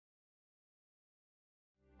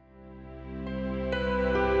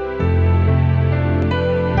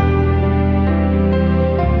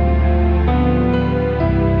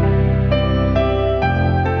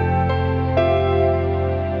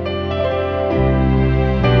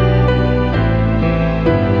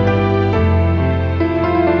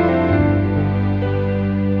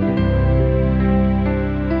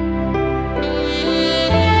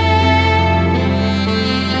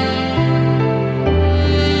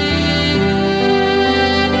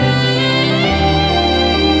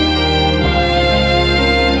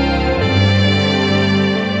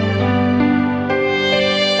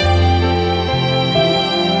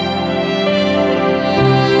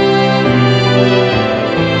In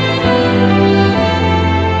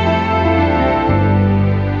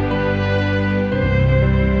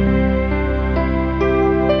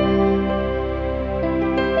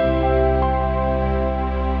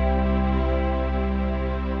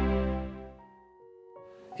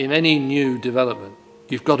any new development,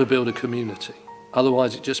 you've got to build a community.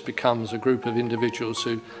 Otherwise it just becomes a group of individuals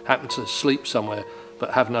who happen to sleep somewhere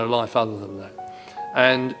but have no life other than that.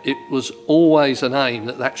 And it was always an aim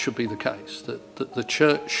that that should be the case, that the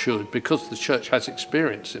church should, because the church has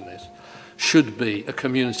experience in this, should be a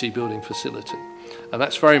community building facility. And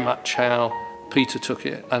that's very much how Peter took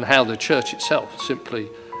it and how the church itself simply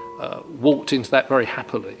walked into that very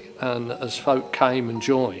happily. And as folk came and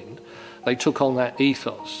joined, they took on that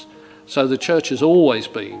ethos. So the church has always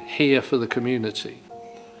been here for the community.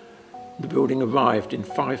 The building arrived in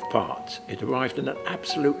 5 parts. It arrived in an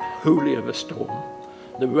absolute hoolie of a storm.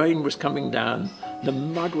 The rain was coming down, the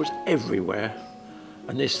mud was everywhere,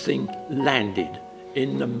 and this thing landed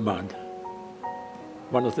in the mud.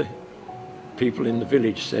 One of the people in the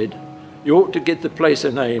village said, "You ought to give the place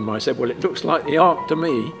a name." I said, "Well, it looks like the Ark to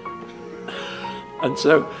me." And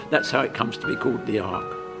so that's how it comes to be called the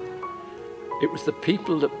Ark. It was the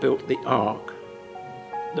people that built the Ark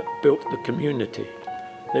that built the community.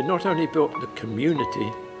 They not only built the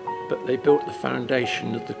community, but they built the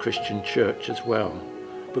foundation of the Christian church as well,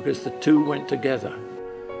 because the two went together.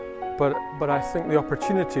 But I think the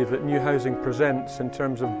opportunity that new housing presents in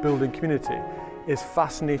terms of building community is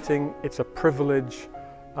fascinating, it's a privilege,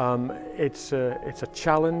 it's a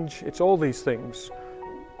challenge, it's all these things.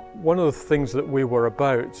 One of the things that we were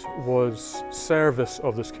about was service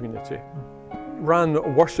of this community. Ran a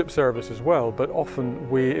worship service as well, but often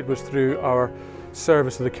it was through our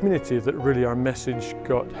service of the community that really our message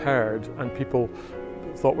got heard and people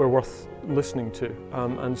thought were worth listening to.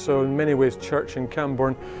 And so in many ways church in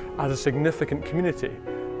Cambourne as a significant community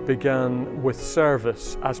began with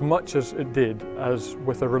service as much as it did as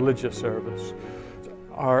with a religious service.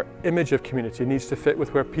 Our image of community needs to fit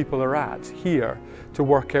with where people are at here to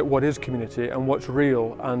work out what is community and what's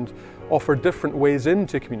real and offer different ways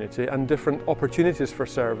into community and different opportunities for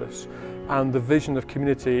service. And the vision of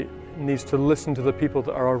community needs to listen to the people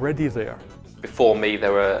that are already there. Before me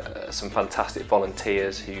there were some fantastic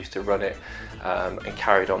volunteers who used to run it and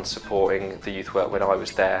carried on supporting the youth work when I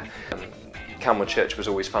was there. Cambourne Church was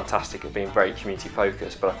always fantastic at being very community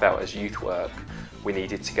focused, but I felt as youth work we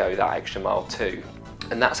needed to go that extra mile too.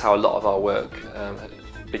 And that's how a lot of our work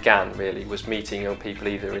began really, was meeting young people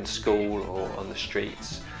either in school or on the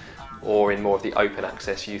streets or in more of the open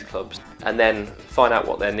access youth clubs, and then find out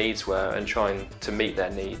what their needs were and trying to meet their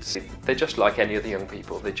needs. They're just like any other young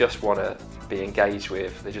people, they just want to be engaged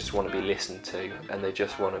with, they just want to be listened to, and they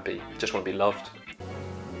just want to be loved.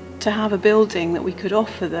 To have a building that we could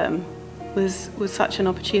offer them was such an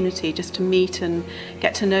opportunity just to meet and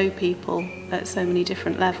get to know people at so many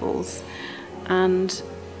different levels. And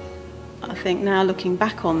I think now looking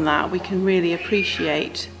back on that, we can really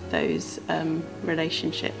appreciate those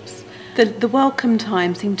relationships. The welcome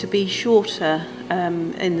time seemed to be shorter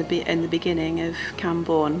in the beginning of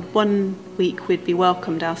Cambourne. 1 week we'd be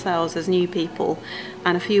welcomed ourselves as new people,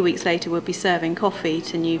 and a few weeks later we'd be serving coffee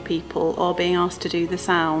to new people or being asked to do the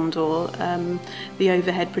sound or the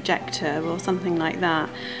overhead projector or something like that.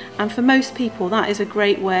 And for most people that is a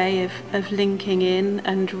great way of linking in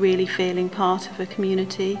and really feeling part of a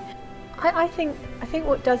community. I think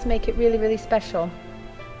what does make it really, really special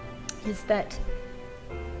is that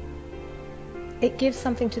it gives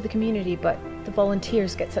something to the community, but the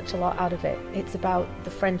volunteers get such a lot out of it. It's about the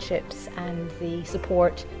friendships and the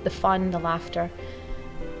support, the fun, the laughter.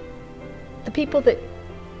 The people that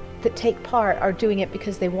take part are doing it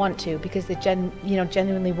because they want to, because they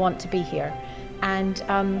genuinely want to be here. And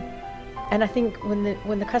I think when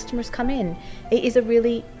the customers come in, it is a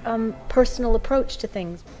really personal approach to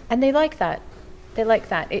things, and they like that. They like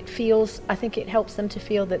that. It feels, I think it helps them to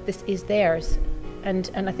feel that this is theirs.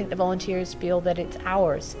 And I think the volunteers feel that it's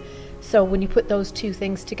ours. So when you put those two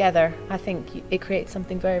things together, I think it creates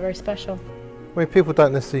something very, very special. I mean, people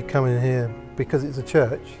don't necessarily come in here because it's a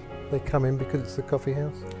church. They come in because it's a coffee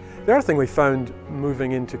house. The other thing we found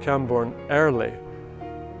moving into Cambourne early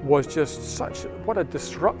was just what a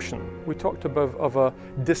disruption. We talked about of a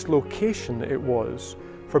dislocation it was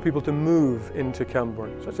for people to move into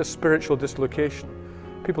Cambourne, such a spiritual dislocation.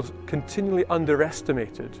 People continually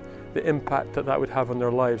underestimated the impact that would have on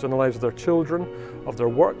their lives, on the lives of their children, of their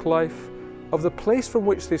work life, of the place from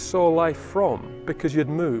which they saw life from, because you'd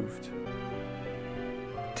moved.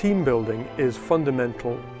 Team building is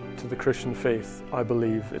fundamental to the Christian faith, I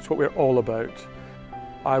believe. It's what we're all about.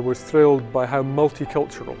 I was thrilled by how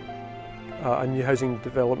multicultural a new housing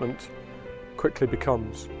development quickly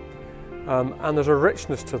becomes. And there's a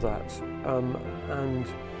richness to that, and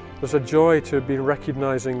there's a joy to be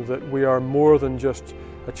recognising that we are more than just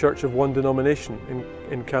a church of one denomination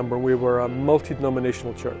in Cambourne. We were a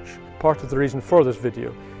multi-denominational church. Part of the reason for this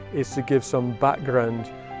video is to give some background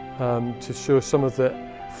to show some of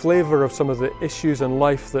the flavour of some of the issues and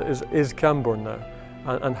life that is Cambourne now,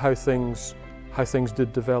 and how things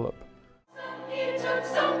did develop.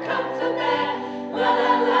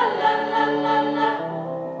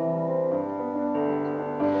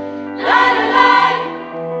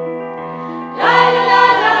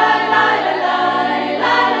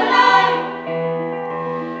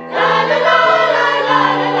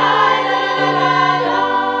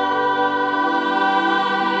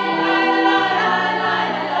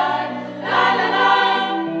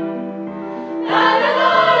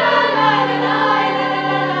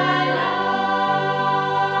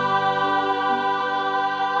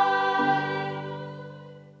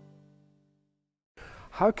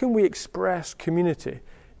 How can we express community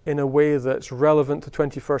in a way that's relevant to the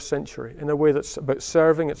 21st century, in a way that's about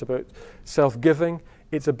serving, it's about self-giving,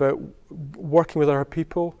 it's about working with our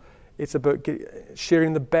people, it's about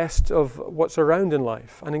sharing the best of what's around in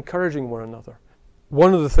life and encouraging one another.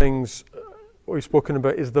 One of the things we've spoken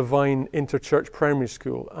about is the Vine Interchurch Primary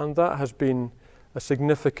School, and that has been a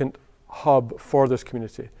significant hub for this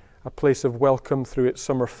community, a place of welcome through its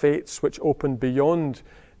summer fetes, which opened beyond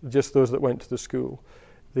just those that went to the school.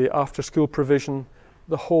 The after-school provision,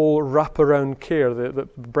 the whole wraparound care, the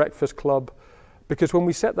breakfast club. Because when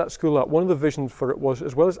we set that school up, one of the visions for it was,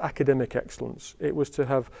 as well as academic excellence, it was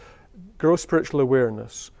to grow spiritual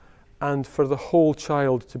awareness and for the whole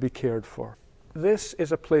child to be cared for. This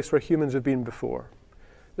is a place where humans have been before.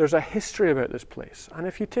 There's a history about this place, and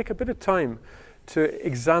if you take a bit of time to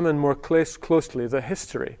examine more closely the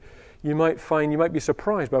history, you might be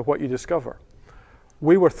surprised by what you discover.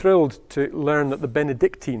 We were thrilled to learn that the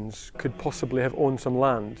Benedictines could possibly have owned some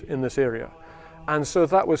land in this area. And so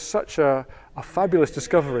that was such a fabulous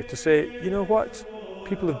discovery to say, you know what,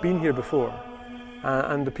 people have been here before.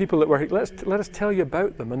 And the people that were here, let us tell you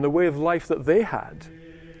about them and the way of life that they had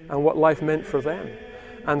and what life meant for them.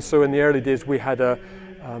 And so in the early days we had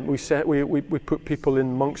we put people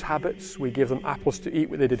in monks' habits, we gave them apples to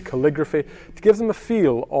eat, they did calligraphy, to give them a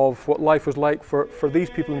feel of what life was like for these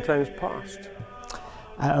people in times past.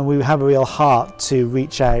 And we have a real heart to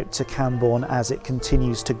reach out to Cambourne as it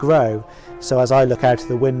continues to grow. So as I look out of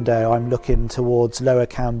the window, I'm looking towards Lower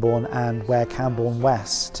Cambourne and where Cambourne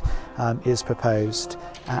West is proposed,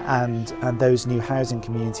 and those new housing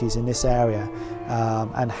communities in this area,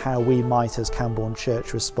 and how we might as Cambourne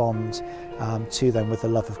Church respond to them with the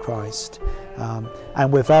love of Christ.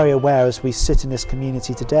 And we're very aware as we sit in this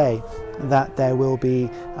community today that there will be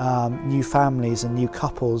new families and new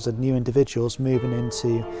couples and new individuals moving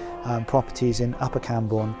into properties in Upper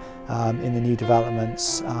Cambourne, in the new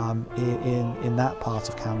developments in that part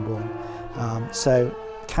of Cambourne. So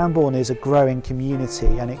Cambourne is a growing community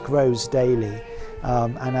and it grows daily.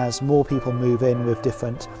 And as more people move in with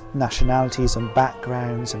different nationalities and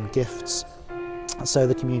backgrounds and gifts, so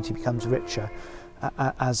the community becomes richer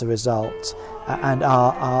as a result. And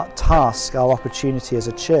our task, our opportunity as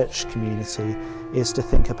a church community is to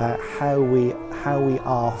think about how we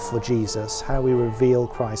are for Jesus, how we reveal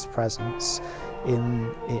Christ's presence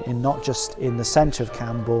in not just in the centre of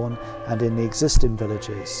Cambourne and in the existing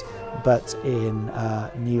villages, but in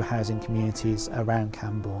new housing communities around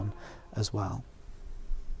Cambourne as well.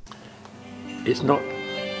 It's not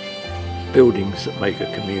buildings that make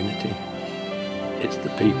a community, it's the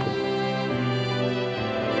people.